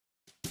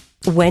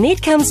When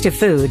it comes to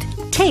food,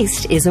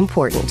 taste is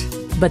important.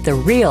 But the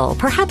real,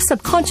 perhaps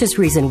subconscious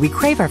reason we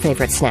crave our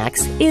favorite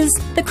snacks is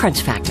the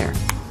crunch factor.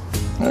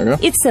 There you go.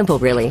 It's simple,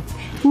 really.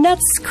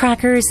 Nuts,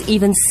 crackers,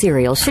 even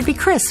cereal should be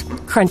crisp,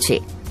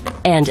 crunchy.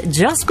 And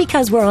just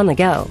because we're on the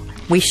go,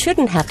 we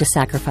shouldn't have to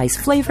sacrifice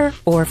flavor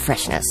or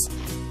freshness.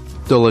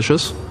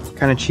 Delicious.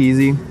 Kind of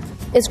cheesy.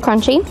 It's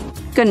crunchy.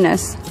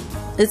 Goodness.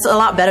 It's a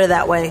lot better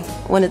that way,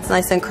 when it's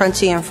nice and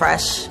crunchy and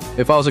fresh.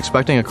 If I was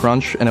expecting a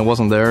crunch and it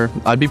wasn't there,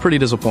 I'd be pretty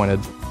disappointed.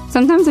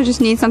 Sometimes I just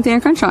need something to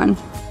crunch on.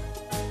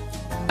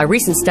 A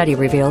recent study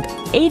revealed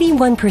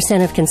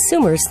 81% of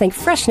consumers think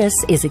freshness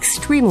is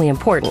extremely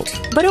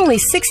important, but only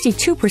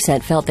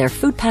 62% felt their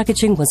food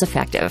packaging was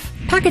effective.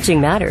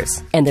 Packaging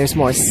matters, and there's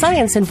more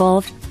science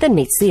involved than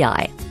meets the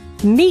eye.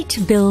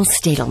 Meet Bill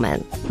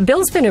Stadelman.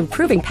 Bill's been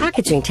improving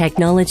packaging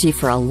technology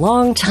for a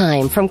long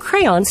time, from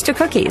crayons to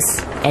cookies.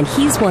 And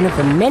he's one of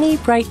the many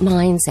bright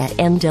minds at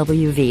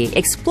MWV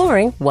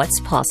exploring what's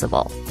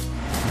possible.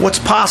 What's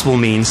possible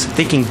means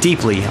thinking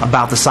deeply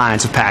about the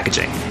science of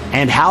packaging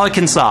and how it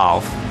can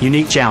solve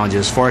unique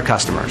challenges for our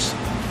customers.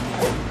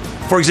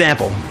 For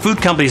example, food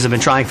companies have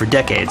been trying for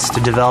decades to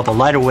develop a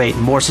lighter weight,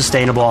 more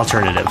sustainable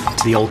alternative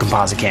to the old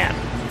composite can.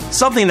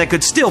 Something that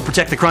could still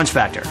protect the crunch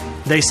factor.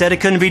 They said it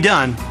couldn't be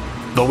done,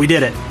 but we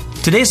did it.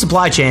 Today's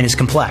supply chain is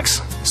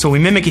complex, so we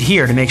mimic it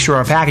here to make sure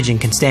our packaging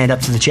can stand up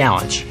to the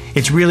challenge.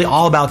 It's really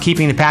all about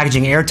keeping the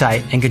packaging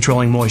airtight and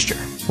controlling moisture.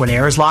 When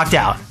air is locked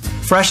out,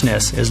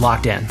 freshness is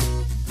locked in.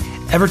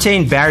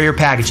 Evertain barrier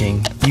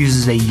packaging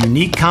uses a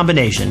unique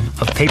combination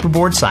of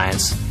paperboard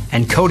science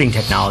and coating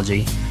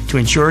technology to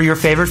ensure your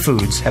favorite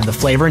foods have the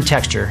flavor and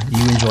texture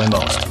you enjoy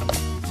most.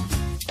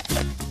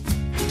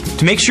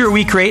 To make sure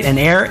we create an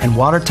air and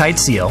watertight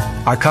seal,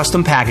 our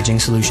custom packaging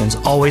solutions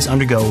always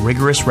undergo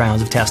rigorous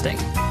rounds of testing.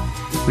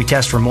 We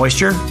test for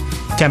moisture,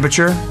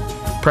 temperature,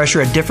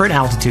 pressure at different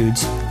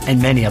altitudes, and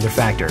many other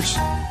factors.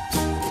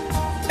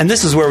 And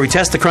this is where we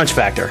test the crunch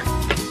factor.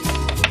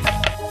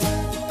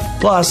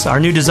 Plus,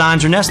 our new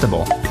designs are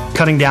nestable,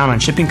 cutting down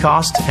on shipping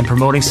costs and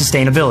promoting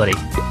sustainability.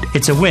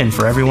 It's a win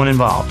for everyone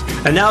involved.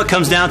 And now it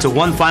comes down to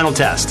one final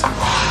test.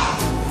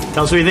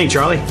 Tell us what you think,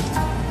 Charlie.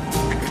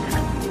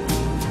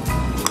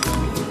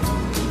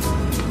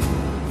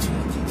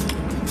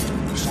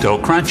 Still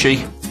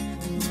crunchy.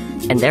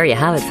 And there you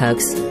have it,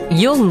 folks.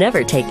 You'll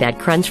never take that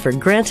crunch for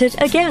granted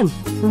again,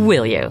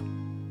 will you?